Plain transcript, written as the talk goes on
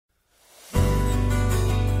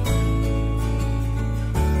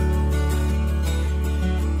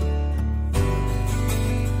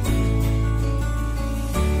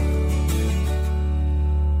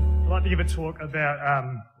give a talk about,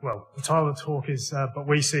 the title of the talk is But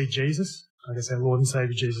We See Jesus, I guess our Lord and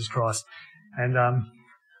Saviour Jesus Christ. And, I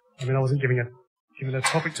wasn't given a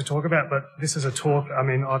topic to talk about, but this is a talk, I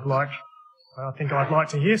think I'd like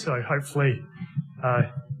to hear, so hopefully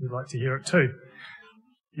you'd like to hear it too.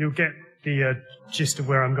 You'll get the gist of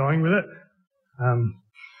where I'm going with it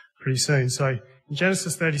pretty soon. So in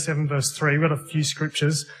Genesis 37 verse 3, we've got a few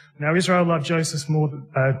scriptures. Now Israel loved Joseph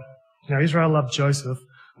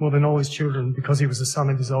more than all his children, because he was the son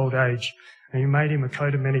of his old age, and he made him a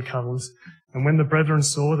coat of many colours. And when the brethren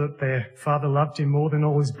saw that their father loved him more than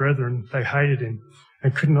all his brethren, they hated him,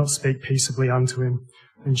 and could not speak peaceably unto him.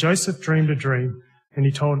 And Joseph dreamed a dream, and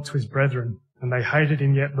he told it to his brethren, and they hated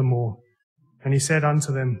him yet the more. And he said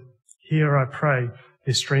unto them, Hear, I pray,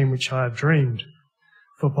 this dream which I have dreamed.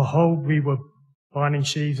 For behold, we were binding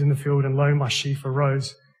sheaves in the field, and lo, my sheaf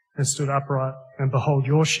arose and stood upright, and behold,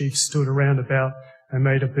 your sheaf stood around about and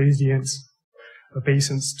made obeisance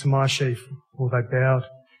to my sheaf, or they bowed.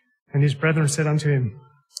 And his brethren said unto him,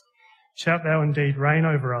 Shalt thou indeed reign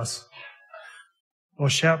over us? Or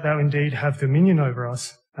shalt thou indeed have dominion over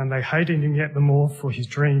us? And they hated him yet the more for his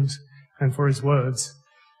dreams and for his words.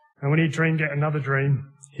 And when he dreamed yet another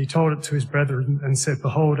dream, he told it to his brethren and said,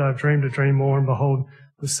 Behold, I have dreamed a dream more, and behold,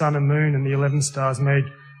 the sun and moon and the 11 stars made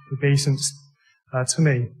obeisance to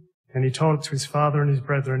me. And he told it to his father and his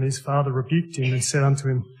brethren, and his father rebuked him and said unto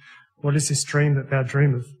him, What is this dream that thou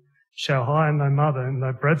dreamest? Shall I and thy mother and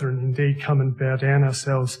thy brethren indeed come and bow down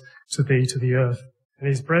ourselves to thee to the earth? And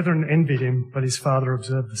his brethren envied him, but his father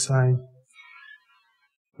observed the same.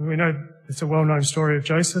 We know it's a well-known story of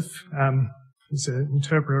Joseph. He's an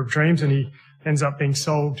interpreter of dreams, and he ends up being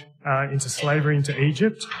sold into slavery into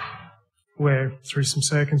Egypt, where through some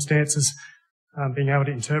circumstances, being able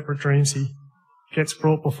to interpret dreams, he gets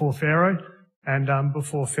brought before Pharaoh, and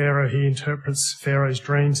before Pharaoh he interprets Pharaoh's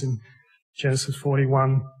dreams in Genesis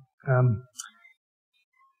 41.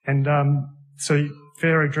 So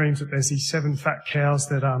Pharaoh dreams that there's these 7 fat cows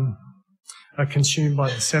that are consumed by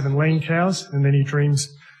the 7 lean cows, and then he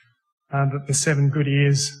dreams that the 7 good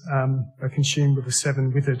ears are consumed with the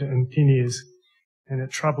 7 withered and thin ears, and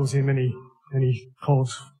it troubles him, and he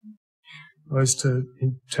calls those to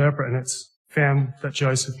interpret, and it's found that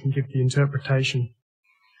Joseph can give the interpretation.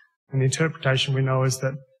 And the interpretation we know is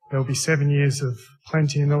that there will be 7 years of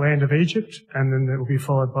plenty in the land of Egypt, and then it will be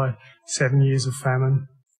followed by 7 years of famine.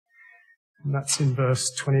 And that's in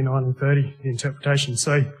verse 29 and 30, the interpretation.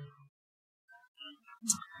 So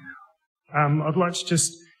I'd like to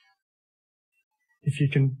just, if you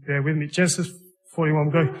can bear with me, Genesis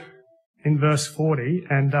 41, we'll go in verse 40,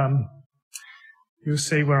 and you'll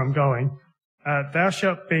see where I'm going. Thou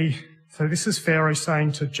shalt be, so this is Pharaoh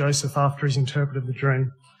saying to Joseph after he's interpreted the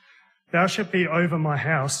dream, Thou shalt be over my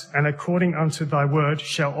house, and according unto thy word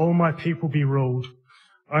shall all my people be ruled.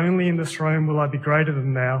 Only in the throne will I be greater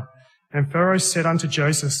than thou. And Pharaoh said unto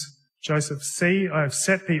Joseph, See, I have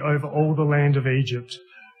set thee over all the land of Egypt.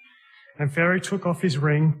 And Pharaoh took off his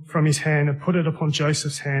ring from his hand and put it upon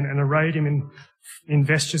Joseph's hand, and arrayed him in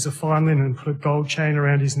vestures of fine linen, and put a gold chain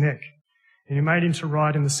around his neck. And he made him to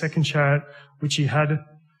ride in the second chariot which he had,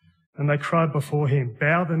 and they cried before him,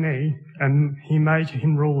 Bow the knee, and he made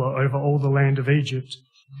him ruler over all the land of Egypt.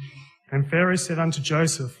 And Pharaoh said unto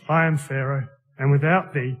Joseph, I am Pharaoh, and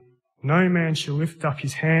without thee no man shall lift up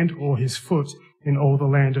his hand or his foot in all the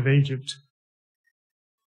land of Egypt.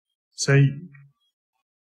 So,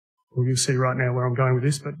 you'll see right now where I'm going with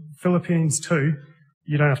this, but Philippians 2,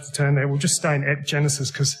 you don't have to turn there. We'll just stay in Genesis,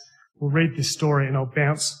 because we'll read this story and I'll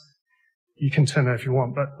bounce. You can turn there if you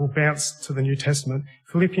want, but we'll bounce to the New Testament.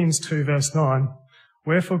 Philippians 2 verse 9.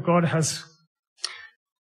 Wherefore God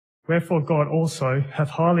also hath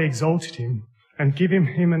highly exalted him, and given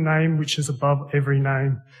him a name which is above every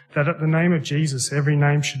name, that at the name of Jesus every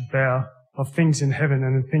name should bow, of things in heaven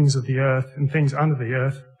and in things of the earth and things under the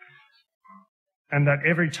earth, and that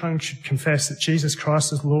every tongue should confess that Jesus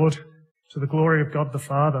Christ is Lord, to the glory of God the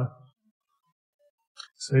Father.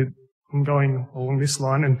 So I'm going along this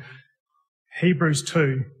line, and Hebrews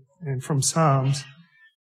 2, and from Psalms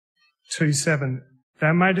 2:7,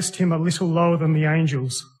 Thou madest him a little lower than the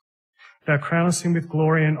angels. Thou crownest him with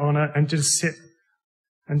glory and honour, and didst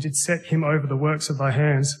set him over the works of thy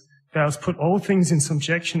hands. Thou hast put all things in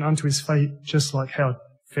subjection unto his feet, just like how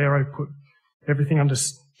Pharaoh put everything under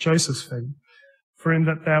Joseph's feet. For in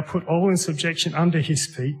that thou put all in subjection under his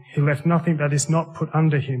feet, he left nothing that is not put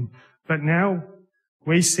under him. But now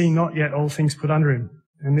we see not yet all things put under him.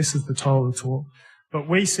 And this is the title of the talk. But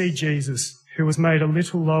we see Jesus, who was made a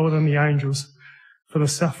little lower than the angels, for the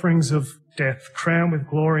sufferings of death, crowned with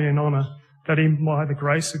glory and honour, that he by the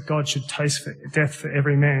grace of God should taste for death for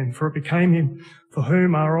every man. For it became him for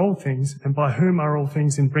whom are all things, and by whom are all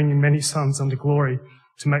things, in bringing many sons unto glory,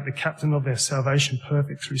 to make the captain of their salvation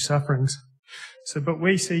perfect through sufferings. But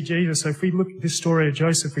we see Jesus. So if we look at this story of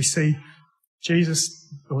Joseph, we see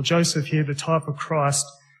Jesus, or Joseph here, the type of Christ.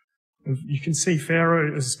 You can see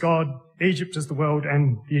Pharaoh as God, Egypt as the world,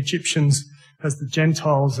 and the Egyptians as the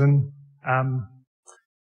Gentiles, and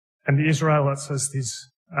the Israelites as the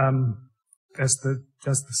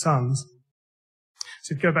sons.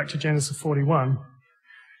 So if you go back to Genesis 41,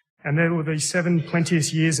 and there were these 7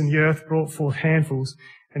 plenteous years, and the earth brought forth handfuls.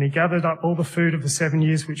 And he gathered up all the food of the 7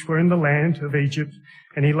 years which were in the land of Egypt,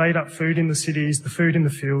 and he laid up food in the cities, the food in the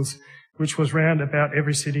fields, which was round about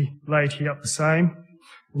every city, laid he up the same.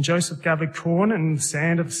 And Joseph gathered corn and the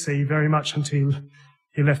sand of the sea very much until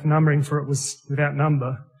he left numbering, for it was without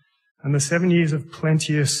number. And the 7 years of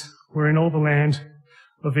plenteous were in all the land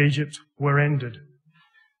of Egypt were ended.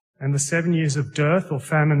 And the 7 years of dearth or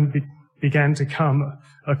famine began to come,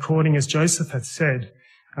 according as Joseph had said.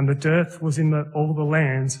 And the dearth was in all the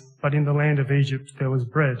lands, but in the land of Egypt there was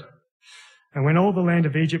bread. And when all the land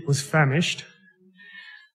of Egypt was famished,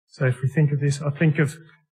 so if we think of this, I think of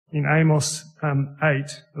in Amos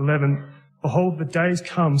 8:11, behold, the days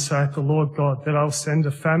come, saith the Lord God, that I'll send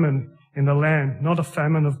a famine in the land, not a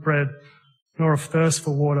famine of bread, nor of thirst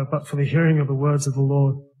for water, but for the hearing of the words of the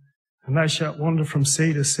Lord. And they shall wander from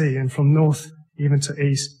sea to sea, and from north even to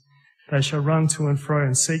east. They shall run to and fro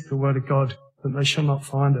and seek the word of God, but they shall not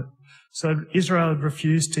find it. So Israel had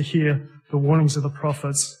refused to hear the warnings of the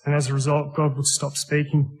prophets, and as a result, God would stop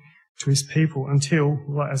speaking to his people until,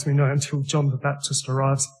 as we know, until John the Baptist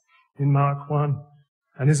arrives in Mark 1.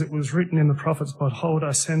 And as it was written in the prophets, behold,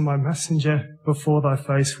 I send my messenger before thy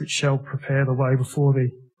face, which shall prepare the way before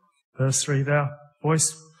thee. Verse 3,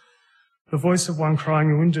 the voice of one crying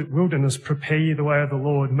in the wilderness, prepare ye the way of the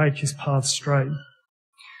Lord, make his path straight.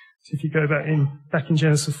 So if you go back in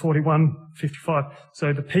Genesis 41:55,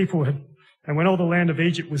 so the people had, and when all the land of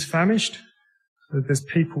Egypt was famished, so there's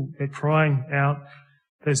people, they're crying out,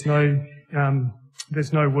 there's no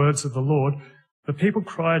words of the Lord. The people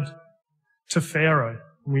cried to Pharaoh,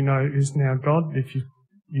 we know is now God, if you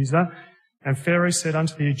use that. And Pharaoh said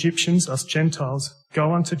unto the Egyptians, us Gentiles,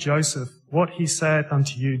 go unto Joseph, what he saith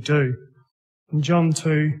unto you, do. In John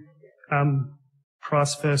 2,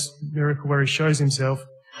 Christ's first miracle where he shows himself,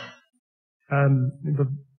 the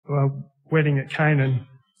wedding at Canaan,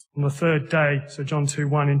 on the third day, so John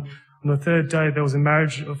 2:1, on the third day there was a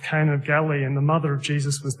marriage of Cana of Galilee, and the mother of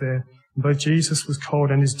Jesus was there. And both Jesus was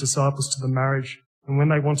called and his disciples to the marriage. And when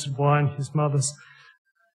they wanted wine, the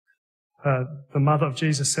mother of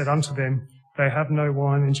Jesus said unto them, they have no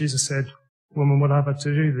wine. And Jesus said, woman, what have I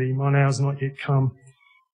to do thee? Mine hour is not yet come.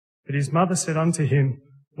 But his mother said unto him,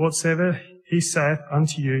 whatsoever he saith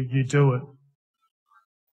unto you, you do it.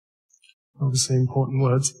 Obviously important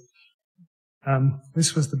words.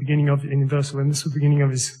 This was the beginning of, in verse 11, this was the beginning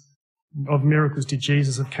of miracles did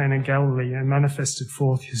Jesus of Cana in Galilee, and manifested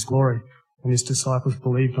forth his glory, and his disciples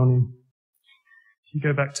believed on him. If you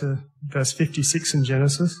go back to verse 56 in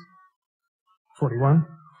Genesis 41,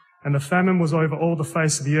 and the famine was over all the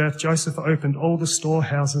face of the earth. Joseph opened all the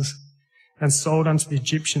storehouses and sold unto the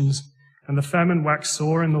Egyptians, and the famine waxed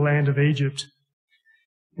sore in the land of Egypt.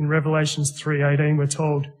 In Revelations 3:18, we're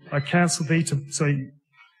told, I counsel thee to, so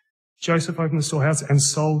Joseph opened the storehouse and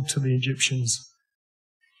sold to the Egyptians.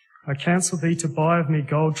 I counsel thee to buy of me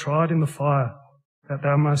gold tried in the fire, that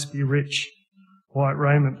thou mayest be rich, white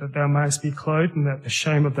raiment, that thou mayest be clothed, and that the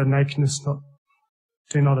shame of thy nakedness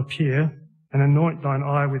do not appear, and anoint thine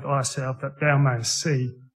eye with eye salve, that thou mayest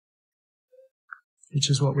see, which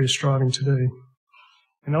is what we're striving to do.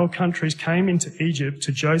 And all countries came into Egypt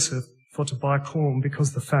to Joseph for to buy corn,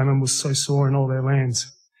 because the famine was so sore in all their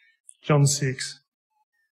lands. John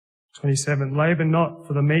 6:27. Labour not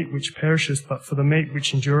for the meat which perisheth, but for the meat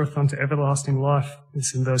which endureth unto everlasting life. This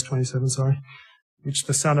is in verse 27, which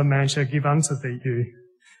the Son of Man shall give unto you.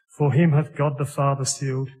 For him hath God the Father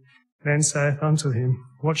sealed. Then saith unto him,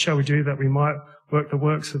 what shall we do that we might work the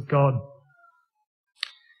works of God?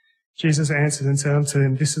 Jesus answered and said unto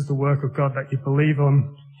him, this is the work of God, that you believe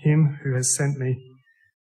on him who has sent me.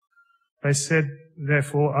 They said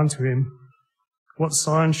therefore unto him, what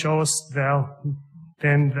sign showest thou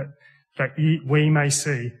then that we may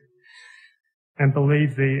see and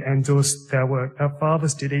believe thee, and doest thou work? Our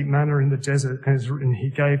fathers did eat manna in the desert, and he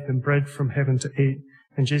gave them bread from heaven to eat.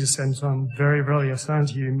 And Jesus said unto them, very verily I say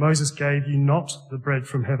unto you, Moses gave you not the bread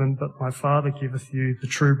from heaven, but my Father giveth you the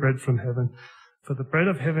true bread from heaven. For the bread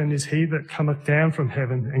of heaven is he that cometh down from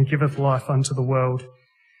heaven, and giveth life unto the world.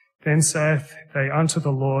 Then saith they unto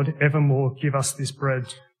the Lord, evermore give us this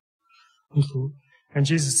bread. And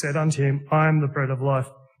Jesus said unto him, I am the bread of life.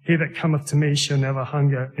 He that cometh to me shall never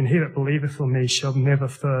hunger, and he that believeth on me shall never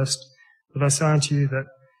thirst. But I say unto you that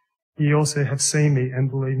ye also have seen me and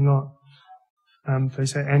believe not. And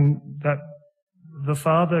that the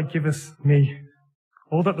Father giveth me,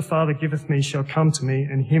 all that the Father giveth me shall come to me,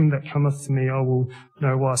 and him that cometh to me I will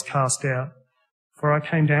no wise cast out. For I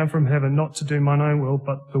came down from heaven not to do mine own will,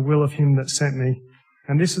 but the will of him that sent me.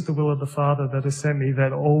 And this is the will of the Father that has sent me,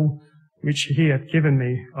 that all which he hath given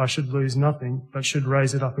me I should lose nothing, but should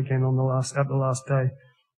raise it up again at the last day.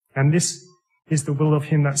 And this is the will of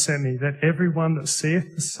him that sent me, that every one that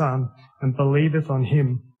seeth the Son and believeth on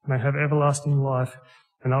him may have everlasting life,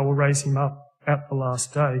 and I will raise him up at the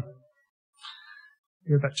last day.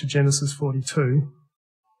 Go back to Genesis 42.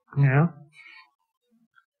 Now,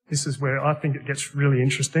 this is where I think it gets really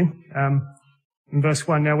interesting. In verse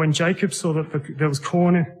 1, now when Jacob saw that there was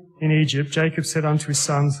corn in Egypt, Jacob said unto his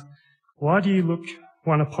sons, why do you look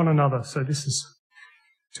one upon another? So this is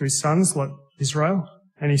to his sons, like Israel.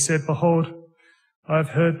 And he said, behold, I have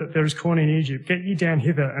heard that there is corn in Egypt. Get ye down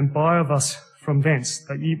hither and buy of us from thence,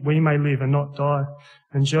 that we may live and not die.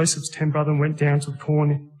 And Joseph's 10 brethren went down to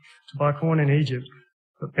buy corn in Egypt.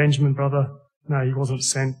 But Benjamin, brother, no, he wasn't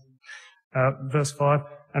sent. Verse 5,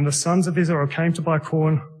 and the sons of Israel came to buy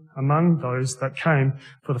corn among those that came,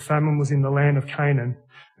 for the famine was in the land of Canaan.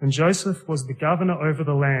 And Joseph was the governor over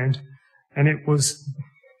the land, and it was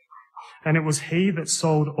he that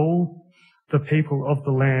sold all the people of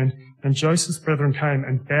the land. And Joseph's brethren came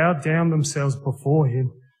and bowed down themselves before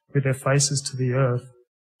him with their faces to the earth.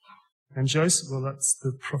 And Joseph, well, that's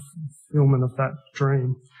the fulfillment of that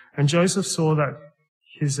dream. And Joseph saw that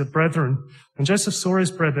his brethren, and Joseph saw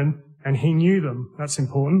his brethren, and he knew them. That's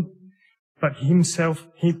important. But he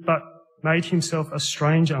made himself a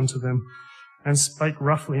stranger unto them, and spake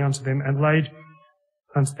roughly unto them, and laid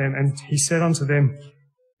unto them, and he said unto them,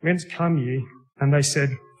 whence come ye? And they said,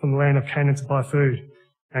 from the land of Canaan to buy food.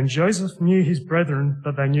 And Joseph knew his brethren,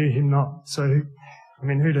 but they knew him not. So,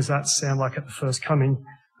 who does that sound like at the first coming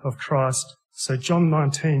of Christ? So John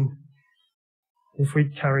 19, if we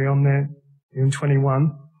carry on there in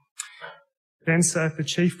 21, then saith the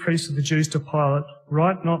chief priest of the Jews to Pilate,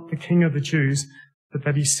 write not the king of the Jews, but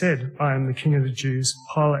that he said, I am the king of the Jews.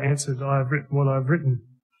 Pilate answered, I have written what I have written.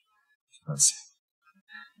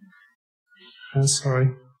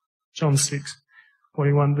 John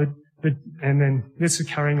 6:41. And then this is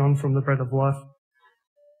carrying on from the bread of life.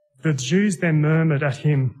 The Jews then murmured at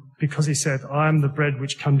him because he said, I am the bread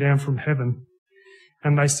which come down from heaven.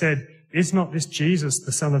 And they said, is not this Jesus,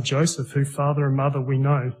 the son of Joseph, whose father and mother we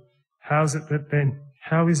know? How is it then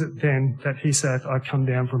that he saith, I come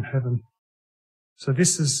down from heaven? So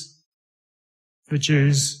this is the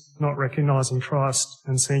Jews not recognizing Christ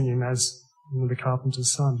and seeing him as the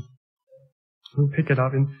carpenter's son. We'll pick it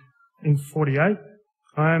up in 48.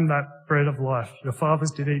 I am that bread of life. Your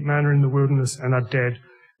fathers did eat manna in the wilderness and are dead.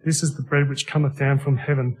 This is the bread which cometh down from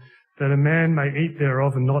heaven, that a man may eat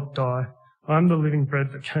thereof and not die. I am the living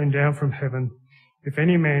bread that came down from heaven. If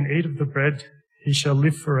any man eat of the bread, he shall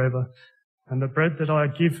live forever. And the bread that I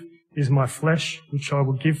give is my flesh, which I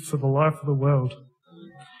will give for the life of the world.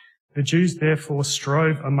 The Jews therefore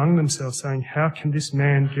strove among themselves, saying, how can this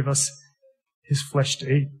man give us his flesh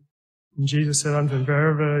to eat? And Jesus said unto them,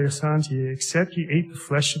 verily, verily, I say unto you, except ye eat the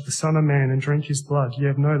flesh of the Son of Man and drink his blood, ye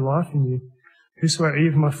have no life in you. Whosoever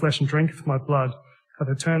eateth my flesh and drinketh my blood hath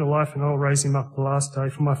eternal life, and I will raise him up at the last day.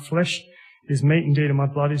 For my flesh is meat indeed, and my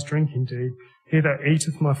blood is drink indeed. He that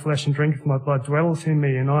eateth my flesh and drinketh my blood dwelleth in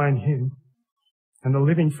me, and I in him. And the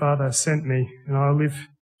living Father hath sent me, and I live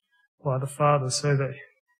by the Father, so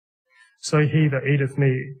he that eateth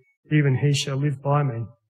me, even he shall live by me.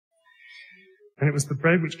 And it was the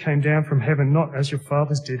bread which came down from heaven, not as your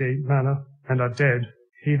fathers did eat manna, and are dead.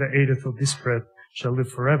 He that eateth of this bread shall live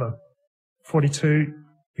forever. 42,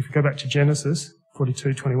 if we go back to Genesis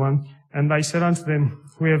 42:21, and they said unto them,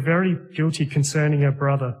 we are very guilty concerning our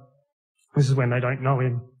brother. This is when they don't know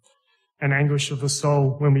him. And anguish of the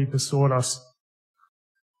soul when we besought us.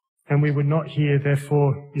 And we would not hear,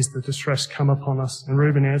 therefore is the distress come upon us. And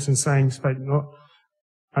Reuben answered, saying, spake not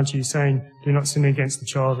unto you, saying, do not sin against the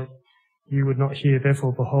child, that you would not hear,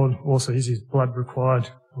 therefore behold, also is his blood required.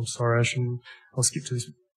 I'm sorry, I'll skip to this.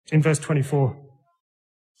 In verse 24,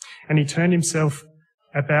 and he turned himself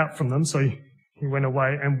about from them, so he went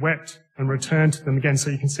away and wept and returned to them again.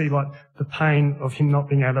 So you can see like the pain of him not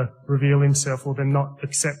being able to reveal himself, or them not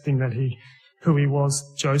accepting that who he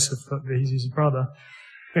was, Joseph, that he's his brother.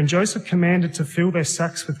 Then Joseph commanded to fill their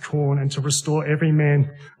sacks with corn and to restore every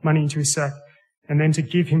man money into his sack. and then to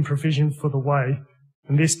give him provision for the way.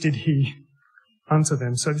 And this did he unto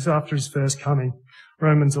them. So this is after his first coming.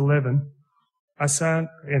 Romans 11, I say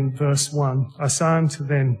in verse 1, I say unto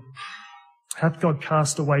them, hath God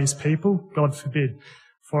cast away his people? God forbid.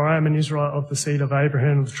 For I am an Israelite of the seed of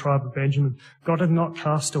Abraham, of the tribe of Benjamin. God hath not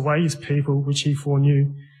cast away his people, which he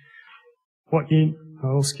foreknew.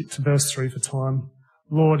 I'll skip to verse 3 for time.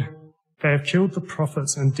 Lord, they have killed the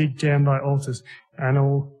prophets and digged down thy altars, and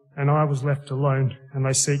I was left alone, and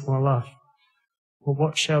they seek my life. Well,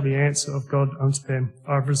 what shall the answer of God unto them?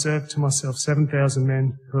 I have reserved to myself 7,000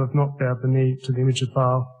 men who have not bowed the knee to the image of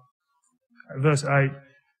Baal. Verse 8,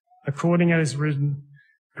 according as written,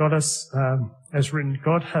 God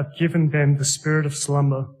hath given them the spirit of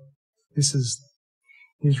slumber. This is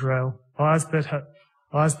Israel. Eyes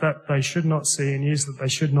that they should not see, and ears that they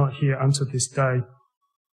should not hear unto this day.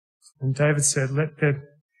 And David said, let their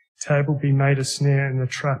table be made a snare and a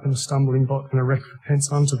trap and a stumbling block and a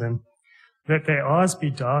recompense unto them. Let their eyes be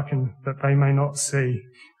darkened that they may not see,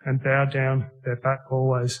 and bow down their back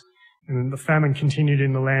always. And then the famine continued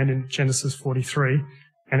in the land in Genesis 43.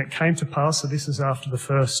 And it came to pass, so this is after they'd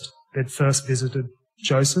first visited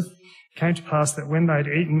Joseph. It came to pass that when they had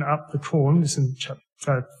eaten up the corn, this in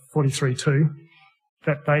chapter 43:2,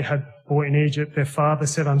 that they had bought in Egypt, their father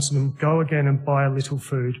said unto them, go again and buy a little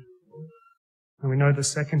food. And we know the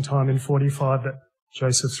second time in 45 that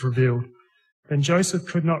Joseph's revealed. Then Joseph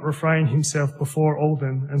could not refrain himself before all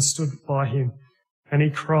them, and stood by him. And he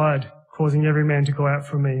cried, causing every man to go out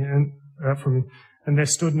from him. And there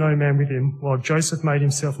stood no man with him, while Joseph made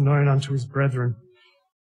himself known unto his brethren.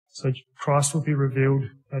 So Christ will be revealed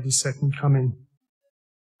at his second coming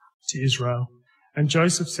to Israel. And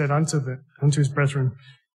Joseph said unto his brethren,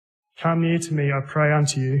 come near to me, I pray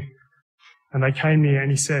unto you. And they came near,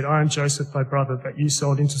 and he said, I am Joseph thy brother, that you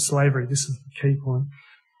sold into slavery. This is the key point.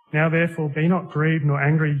 Now therefore be not grieved nor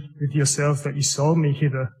angry with yourselves that you sold me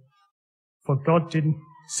hither. For God did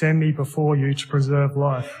send me before you to preserve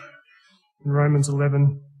life. In Romans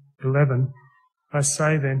 11:11, I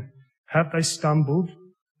say then, have they stumbled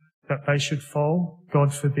that they should fall?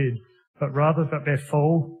 God forbid. But rather that their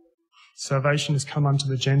fall, salvation has come unto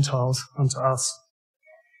the Gentiles, unto us.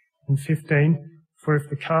 In 15, for if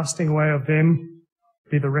the casting away of them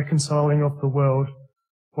be the reconciling of the world,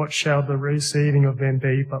 what shall the receiving of them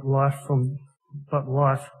be but life from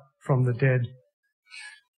the dead?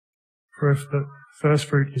 For if the first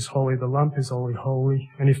fruit is holy, the lump is holy,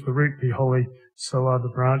 and if the root be holy, so are the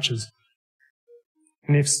branches.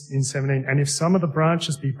 And in 17, and if some of the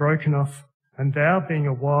branches be broken off, and thou being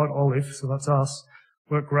a wild olive, so that's us,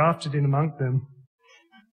 wert grafted in among them,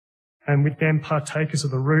 and with them partakers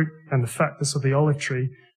of the root and the fatness of the olive tree,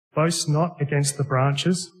 boast not against the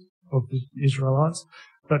branches of the Israelites,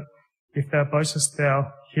 but if thou boastest,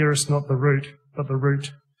 thou hearest not the root, but the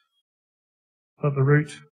root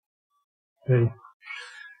thee.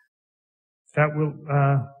 That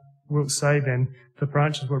wilt say then, the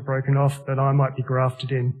branches were broken off that I might be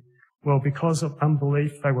grafted in. Well, because of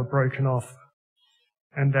unbelief they were broken off.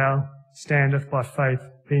 And thou standeth by faith,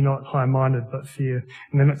 be not high-minded, but fear.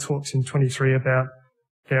 And then it talks in 23 about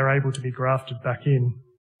they're able to be grafted back in.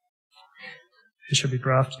 They should be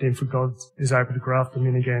grafted in, for God is able to graft them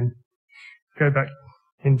in again. Go back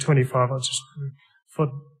in 25,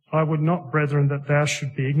 for I would not, brethren, that thou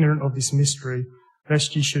should be ignorant of this mystery,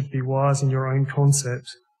 lest ye should be wise in your own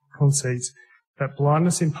conceits, that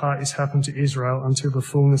blindness in part is happened to Israel until the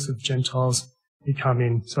fullness of Gentiles be come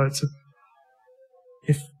in. So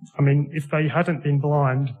if they hadn't been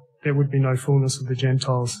blind, there would be no fullness of the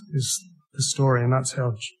Gentiles, is the story, and that's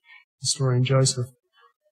how the story in Joseph.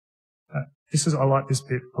 I like this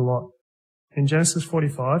bit a lot. In Genesis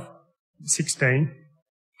 45:16,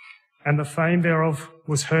 and the fame thereof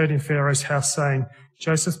was heard in Pharaoh's house, saying,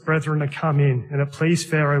 Joseph's brethren are come in, and it pleased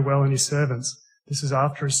Pharaoh well and his servants. This is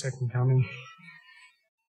after his second coming.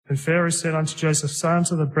 And Pharaoh said unto Joseph, say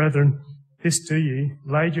unto the brethren, this do ye,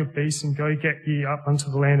 lade your beasts and go get ye up unto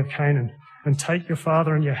the land of Canaan, and take your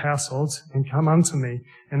father and your households, and come unto me,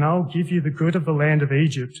 and I will give you the good of the land of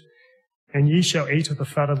Egypt, and ye shall eat of the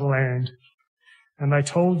fat of the land. And they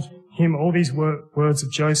told him all these words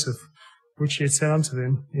of Joseph, which he had said unto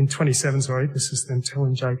them. In 27, this is them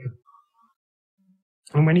telling Jacob.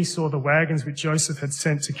 And when he saw the wagons which Joseph had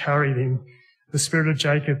sent to carry him, the spirit of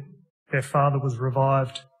Jacob, their father, was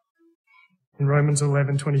revived. In Romans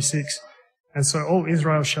 11:26, and so all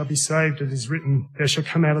Israel shall be saved, it is written, there shall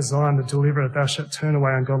come out of Zion the deliverer, thou shalt turn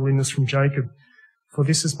away ungodliness from Jacob. For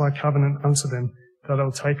this is my covenant unto them, that I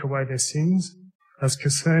will take away their sins. As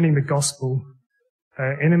concerning the gospel, they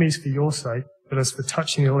are enemies for your sake, but as for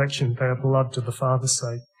touching the election, they are beloved of the Father's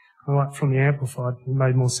sake. Like from the Amplified, it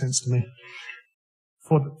made more sense to me.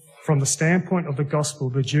 From the standpoint of the gospel,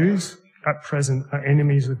 the Jews at present are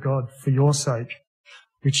enemies of God for your sake,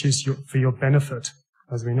 which is for your benefit,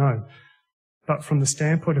 as we know. But from the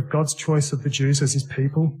standpoint of God's choice of the Jews as his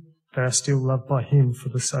people, they are still loved by him for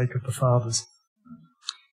the sake of the fathers.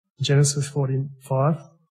 Genesis 45,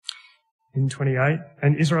 in 28,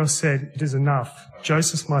 and Israel said, "It is enough.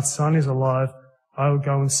 Joseph, my son, is alive. I will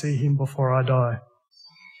go and see him before I die."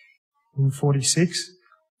 In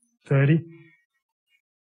 46:30,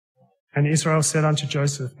 and Israel said unto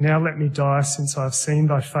Joseph, "Now let me die, since I have seen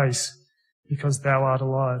thy face, because thou art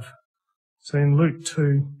alive." So in Luke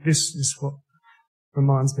 2, this is what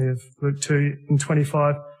reminds me of Luke 2 in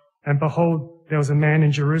 25, and behold, there was a man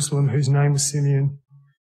in Jerusalem whose name was Simeon,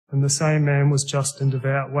 and the same man was just and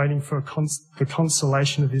devout, waiting for the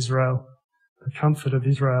consolation of Israel, the comfort of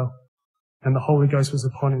Israel, and the Holy Ghost was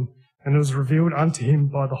upon him. And it was revealed unto him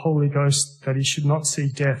by the Holy Ghost that he should not see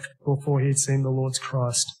death before he had seen the Lord's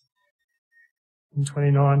Christ. In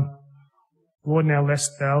 29, Lord, now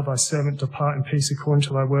lest thou, thy servant, depart in peace according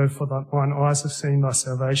to thy word, for thine eyes have seen thy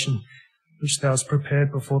salvation, which thou hast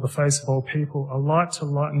prepared before the face of all people, a light to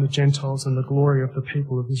lighten the Gentiles and the glory of the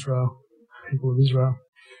people of Israel.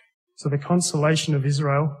 So the consolation of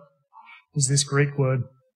Israel is this Greek word,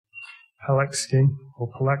 palaxin,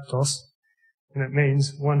 or palaktos, and it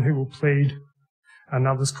means one who will plead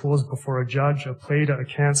another's cause before a judge, a pleader, a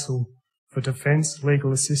counsel for defence,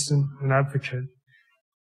 legal assistant, an advocate,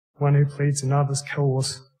 one who pleads another's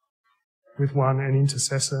cause with one, an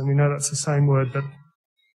intercessor. And we know that's the same word that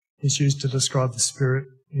is used to describe the Spirit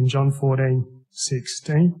in John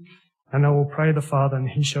 14:16. And I will pray the Father, and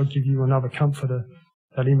he shall give you another comforter,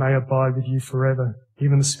 that he may abide with you forever,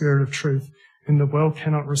 even the Spirit of truth, whom the world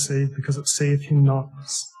cannot receive, because it seeth him not.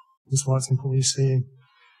 That's why it's important you see him.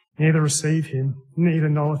 Neither receive him, neither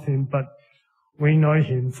knoweth him, but we know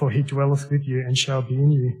him, for he dwelleth with you and shall be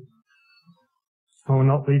in you. I will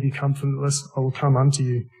not leave you comfortless, I will come unto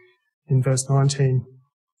you. In verse 19,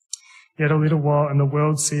 yet a little while, and the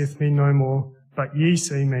world seeth me no more, but ye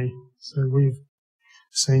see me. So we've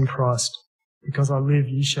seen Christ. Because I live,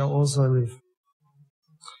 ye shall also live.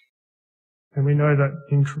 And we know that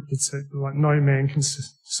it's like no man can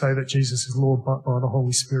say that Jesus is Lord but by the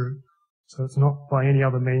Holy Spirit. So it's not by any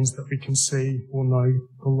other means that we can see or know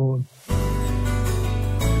the Lord.